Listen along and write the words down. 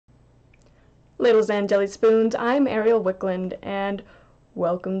Ladles and jelly spoons, I'm Arial Wicklund, and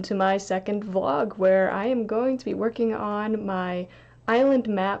welcome to my second vlog where I am going to be working on my island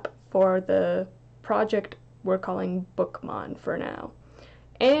map for the project we're calling BookMon for now.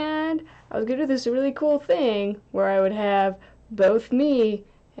 And I was going to do this really cool thing where I would have both me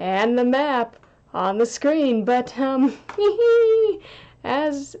and the map on the screen, but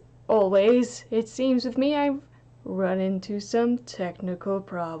as always, it seems with me I've run into some technical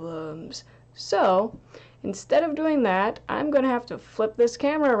problems. So, instead of doing that, I'm going to have to flip this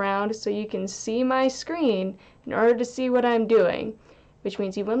camera around so you can see my screen in order to see what I'm doing, which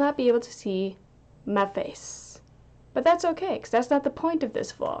means you will not be able to see my face. But that's okay, because that's not the point of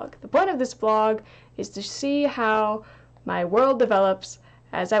this vlog. The point of this vlog is to see how my world develops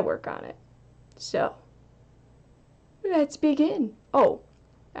as I work on it. So, let's begin. Oh,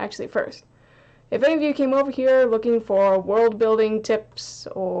 actually first, if any of you came over here looking for world building tips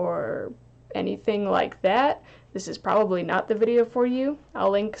or anything like that, this is probably not the video for you.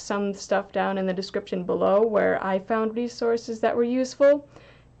 I'll link some stuff down in the description below where I found resources that were useful.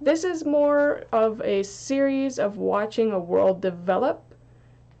 This is more of a series of watching a world develop,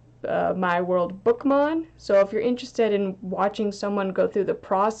 my world BookMon. So if you're interested in watching someone go through the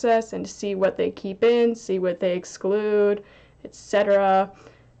process and see what they keep in, see what they exclude, etc.,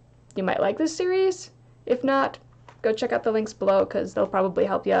 you might like this series. If not, go check out the links below because they'll probably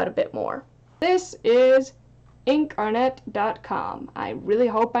help you out a bit more. This is inkarnet.com. I really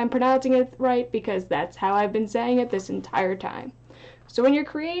hope I'm pronouncing it right because that's how I've been saying it this entire time. So when you're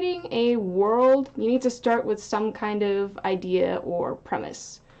creating a world, you need to start with some kind of idea or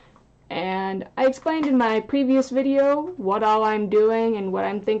premise. And I explained in my previous video what all I'm doing and what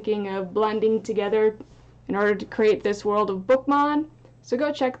I'm thinking of blending together in order to create this world of BookMon. So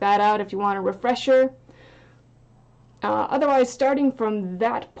go check that out if you want a refresher. Otherwise, starting from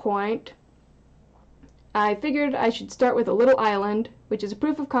that point, I figured I should start with a little island, which is a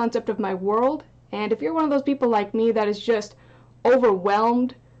proof of concept of my world. And if you're one of those people like me that is just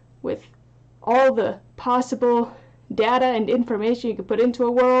overwhelmed with all the possible data and information you can put into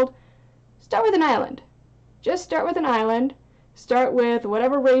a world, start with an island. Just start with an island. Start with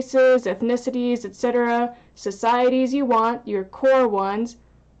whatever races, ethnicities, etc., societies you want, your core ones,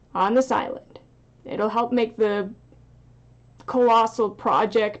 on this island. It'll help make the colossal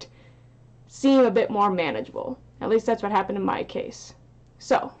project seem a bit more manageable. At least that's what happened in my case.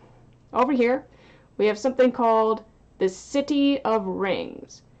 So, over here, we have something called the City of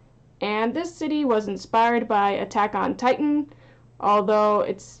Rings. And this city was inspired by Attack on Titan, although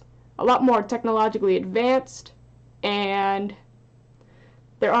it's a lot more technologically advanced, and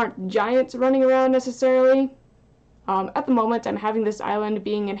there aren't giants running around necessarily. At the moment, I'm having this island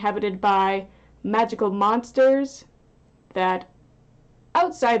being inhabited by magical monsters that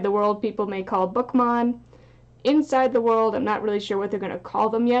outside the world people may call BookMon. Inside the world, I'm not really sure what they're going to call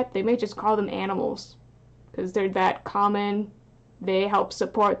them yet. They may just call them animals because they're that common. They help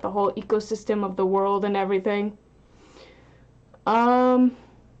support the whole ecosystem of the world and everything. But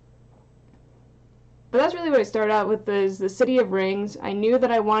that's really what I started out with, is the City of Rings. I knew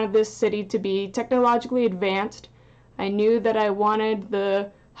that I wanted this city to be technologically advanced. I knew that I wanted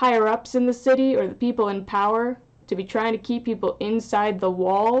the higher-ups in the city, or the people in power, to be trying to keep people inside the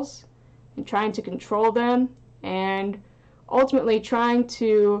walls and trying to control them, and ultimately trying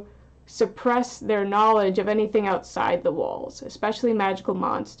to suppress their knowledge of anything outside the walls, especially magical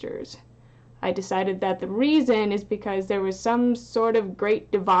monsters. I decided that the reason is because there was some sort of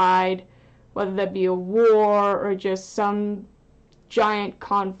great divide, whether that be a war or just some giant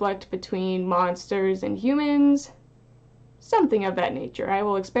conflict between monsters and humans, something of that nature. I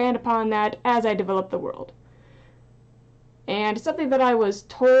will expand upon that as I develop the world. And something that I was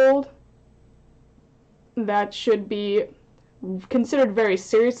told that should be considered very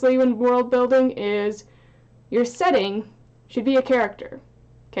seriously when world building is your setting should be a character,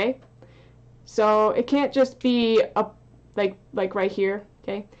 okay? So it can't just be a, like right here,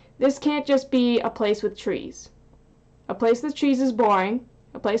 okay? This can't just be a place with trees. A place with trees is boring.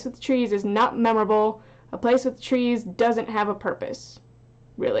 A place with trees is not memorable. A place with trees doesn't have a purpose,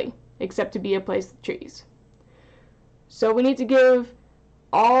 really, except to be a place with trees. So we need to give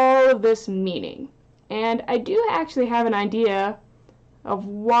all of this meaning. And I do actually have an idea of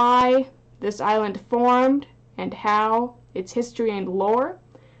why this island formed and how, its history and lore.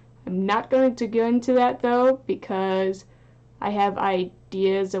 I'm not going to go into that though, because I have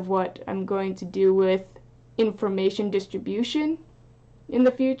ideas of what I'm going to do with information distribution in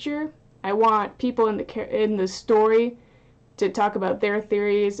the future. I want people in the story to talk about their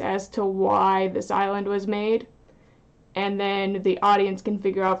theories as to why this island was made. and then the audience can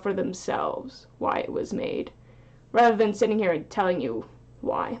figure out for themselves why it was made, rather than sitting here and telling you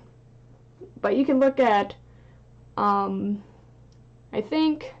why. But you can look at, I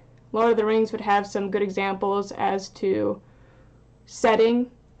think Lord of the Rings would have some good examples as to setting.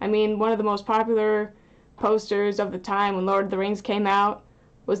 I mean, one of the most popular posters of the time when Lord of the Rings came out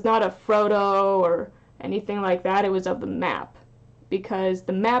was not of Frodo or anything like that. It was of the map, because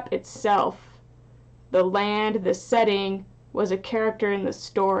the map itself, the land, the setting, was a character in the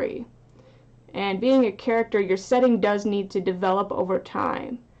story. And being a character, your setting does need to develop over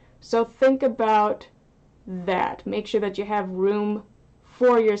time. So think about that. Make sure that you have room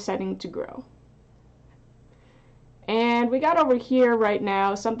for your setting to grow. And we got over here right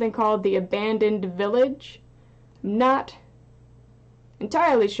now something called the Abandoned Village. I'm not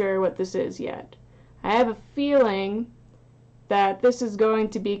entirely sure what this is yet. I have a feeling that this is going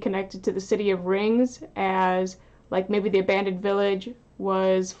to be connected to the City of Rings, as like maybe the Abandoned Village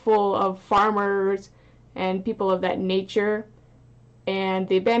was full of farmers and people of that nature, and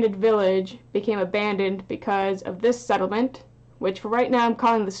the Abandoned Village became abandoned because of this settlement, which for right now I'm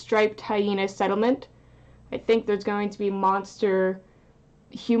calling the Striped Hyena Settlement. I think there's going to be monster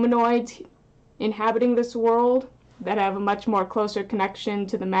humanoids inhabiting this world that have a much more closer connection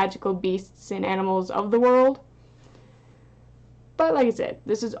to the magical beasts and animals of the world. But like I said,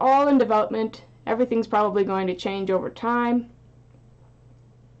 this is all in development. Everything's probably going to change over time.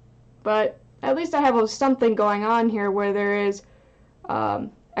 But at least I have something going on here where there is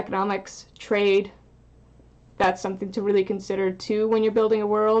economics, trade. That's something to really consider too when you're building a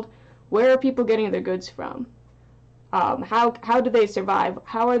world. Where are people getting their goods from? How do they survive?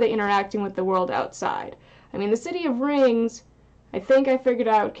 How are they interacting with the world outside? I mean, the City of Rings, I think I figured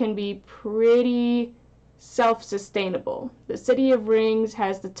out, can be pretty self-sustainable. The City of Rings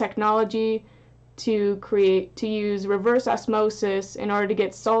has the technology to use reverse osmosis in order to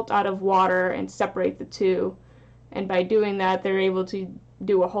get salt out of water and separate the two. And by doing that, they're able to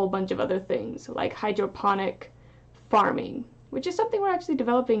do a whole bunch of other things, like hydroponic farming, which is something we're actually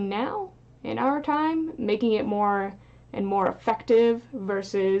developing now in our time, making it more and more effective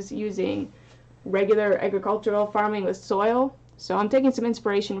versus using regular agricultural farming with soil. So I'm taking some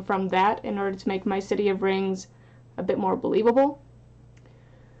inspiration from that in order to make my City of Rings a bit more believable.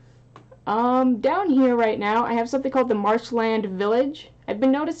 Down here right now I have something called the Marshland Village. I've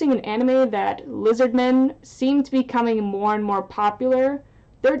been noticing in anime that lizardmen seem to be becoming more and more popular.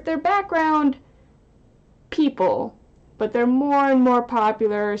 They're background people, but they're more and more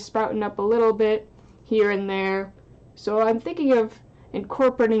popular, sprouting up a little bit here and there. So I'm thinking of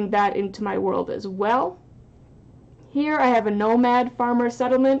incorporating that into my world as well. Here I have a nomad farmer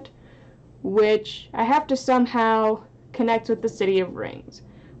settlement, which I have to somehow connect with the City of Rings.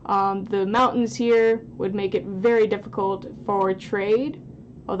 The mountains here would make it very difficult for trade,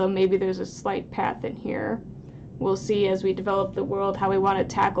 although maybe there's a slight path in here. We'll see as we develop the world how we want to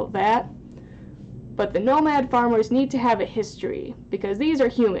tackle that. But the nomad farmers need to have a history, because these are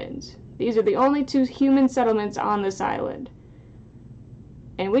humans. These are the only two human settlements on this island.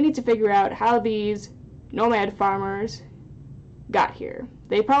 And we need to figure out how these nomad farmers got here.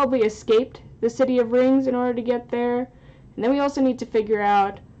 They probably escaped the City of Rings in order to get there. And then we also need to figure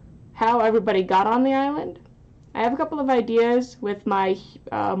out how everybody got on the island. I have a couple of ideas with my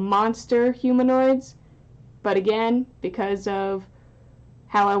monster humanoids, but again, because of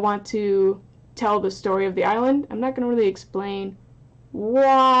how I want to tell the story of the island, I'm not going to really explain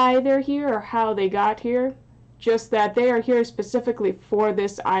why they're here or how they got here, just that they are here specifically for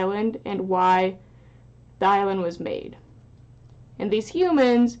this island and why the island was made. And these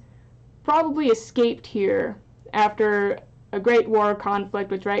humans probably escaped here after a Great War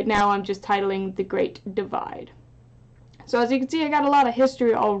conflict, which right now I'm just titling The Great Divide. So as you can see, I got a lot of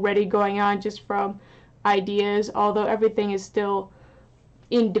history already going on just from ideas, although everything is still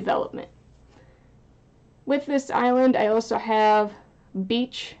in development. With this island, I also have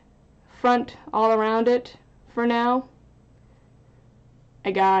beach front all around it for now.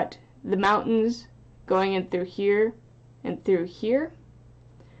 I got the mountains going in through here and through here.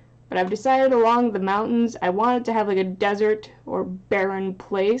 But I've decided along the mountains I wanted to have like a desert or barren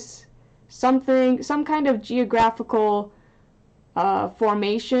place. Some kind of geographical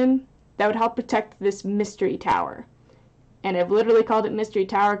formation that would help protect this mystery tower. And I've literally called it Mystery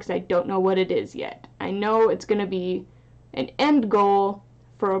Tower because I don't know what it is yet. I know it's going to be an end goal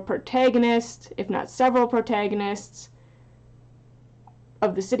for a protagonist, if not several protagonists,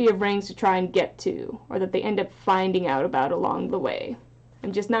 of the City of Rings to try and get to, or that they end up finding out about along the way.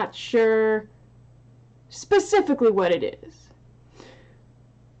 I'm just not sure specifically what it is.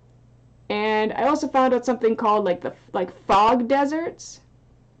 And I also found out something called like fog deserts.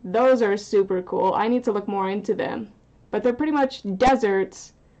 Those are super cool. I need to look more into them. But they're pretty much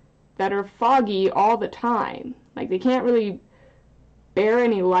deserts that are foggy all the time. Like they can't really bear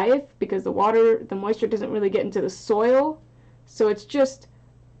any life because the moisture doesn't really get into the soil. So it's just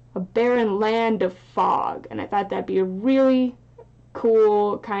a barren land of fog. And I thought that'd be a really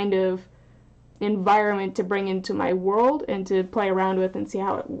cool kind of environment to bring into my world and to play around with and see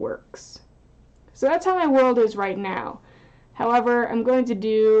how it works. So that's how my world is right now. However, I'm going to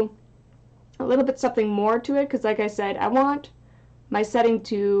do a little bit something more to it because, like I said, I want my setting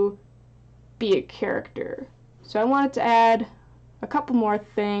to be a character. So I wanted to add a couple more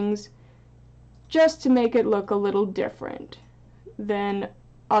things just to make it look a little different than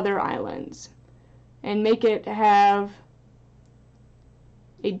other islands and make it have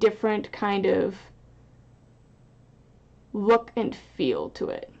a different kind of look and feel to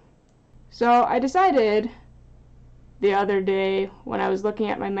it. So I decided the other day when I was looking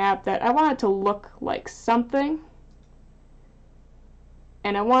at my map that I wanted to look like something,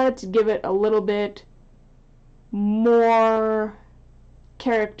 and I wanted to give it a little bit more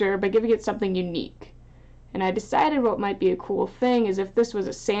character by giving it something unique. And I decided what might be a cool thing is if this was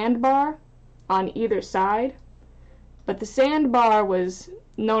a sandbar on either side, but the sandbar was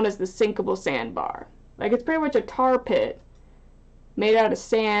known as the sinkable sandbar. Like it's pretty much a tar pit made out of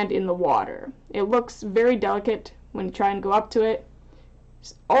sand in the water. It looks very delicate when you try and go up to it.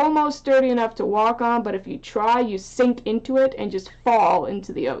 It's almost sturdy enough to walk on, but if you try, you sink into it and just fall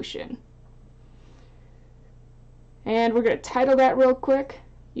into the ocean. And we're going to title that real quick.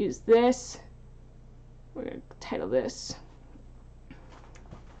 Use this. We're going to title this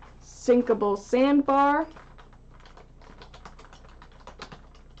Sinkable Sandbar.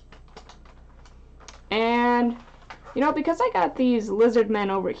 And, you know, because I got these lizard men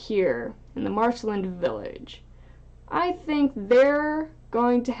over here in the Marshland village, I think they're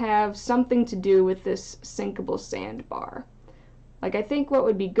going to have something to do with this sinkable sandbar. Like, I think what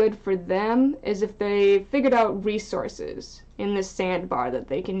would be good for them is if they figured out resources in this sandbar that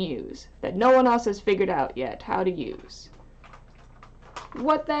they can use, that no one else has figured out yet how to use.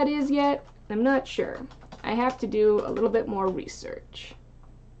 What that is yet, I'm not sure. I have to do a little bit more research.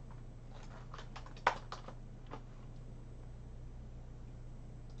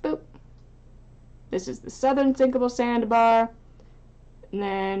 Boop. This is the southern sinkable sandbar. And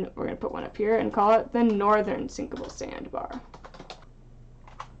then we're going to put one up here and call it the northern sinkable sandbar.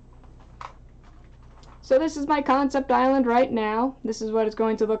 So this is my concept island right now. This is what it's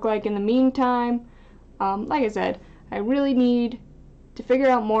going to look like in the meantime. Like I said, I really need to figure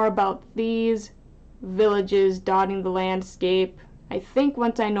out more about these villages dotting the landscape. I think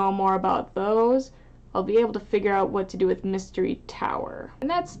once I know more about those, I'll be able to figure out what to do with Mystery Tower. And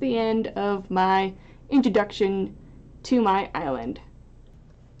that's the end of my introduction to my island.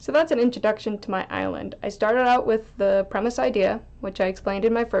 So that's an introduction to my island. I started out with the premise idea, which I explained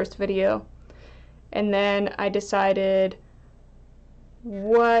in my first video. And then I decided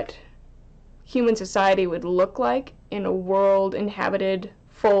what human society would look like in a world inhabited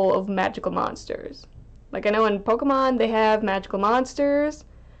full of magical monsters. Like, I know in Pokemon they have magical monsters,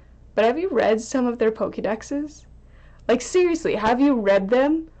 but have you read some of their Pokédexes? Like, seriously, have you read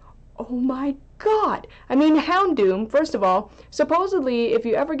them? Oh my god! I mean, Houndoom, first of all, supposedly if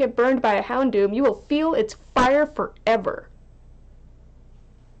you ever get burned by a Houndoom, you will feel its fire forever.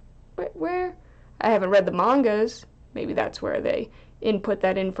 But where? I haven't read the mangas. Maybe that's where they input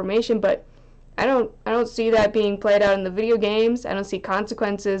that information, but I don't see that being played out in the video games. I don't see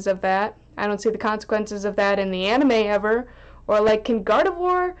consequences of that. I don't see the consequences of that in the anime ever. Or like, can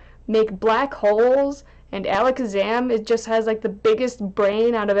Gardevoir make black holes and Alakazam, it just has like the biggest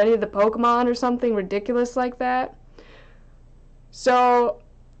brain out of any of the Pokemon or something ridiculous like that? So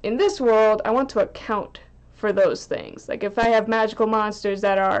in this world, I want to account for those things. Like, if I have magical monsters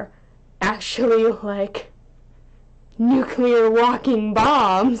that are actually like nuclear walking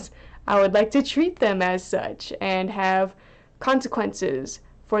bombs, I would like to treat them as such and have consequences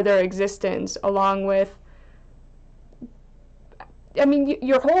for their existence, along with, I mean,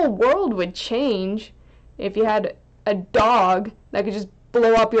 your whole world would change if you had a dog that could just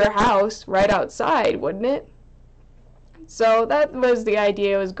blow up your house right outside, wouldn't it? So that was the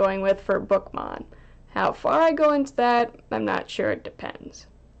idea I was going with for BookMon. How far I go into that, I'm not sure, it depends.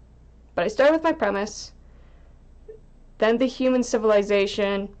 But I started with my premise, then the human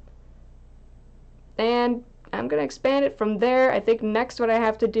civilization, and I'm going to expand it from there. I think next what I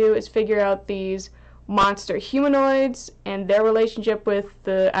have to do is figure out these monster humanoids and their relationship with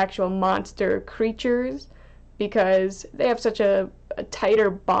the actual monster creatures, because they have such a tighter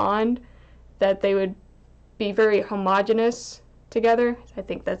bond that they would be very homogeneous together. I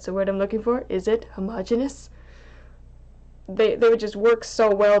think that's the word I'm looking for. Is it homogeneous? They would just work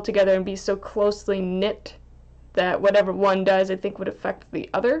so well together and be so closely knit that whatever one does, I think, would affect the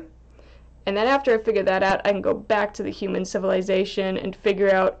other. And then after I figure that out, I can go back to the human civilization and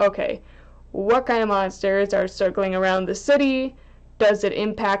figure out, okay, what kind of monsters are circling around the city? Does it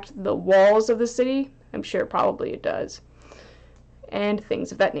impact the walls of the city? I'm sure probably it does. And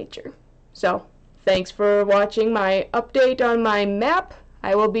things of that nature. So, thanks for watching my update on my map.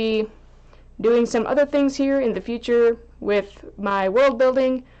 I will be doing some other things here in the future with my world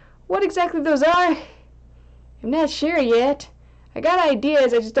building. What exactly those are, I'm not sure yet. I got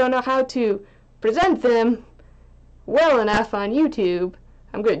ideas, I just don't know how to present them well enough on YouTube.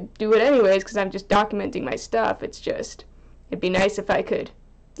 I'm going to do it anyways because I'm just documenting my stuff. It's just, it'd be nice if I could,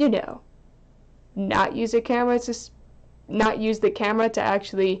 you know, not use a camera, not use the camera to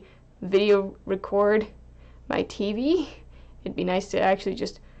actually video record my TV. It'd be nice to actually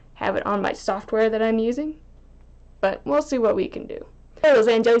just have it on my software that I'm using. But we'll see what we can do. Hello,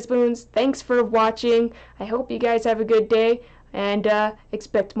 Jelly Spoons. Thanks for watching. I hope you guys have a good day, and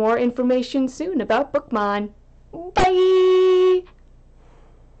expect more information soon about BookMon. Bye!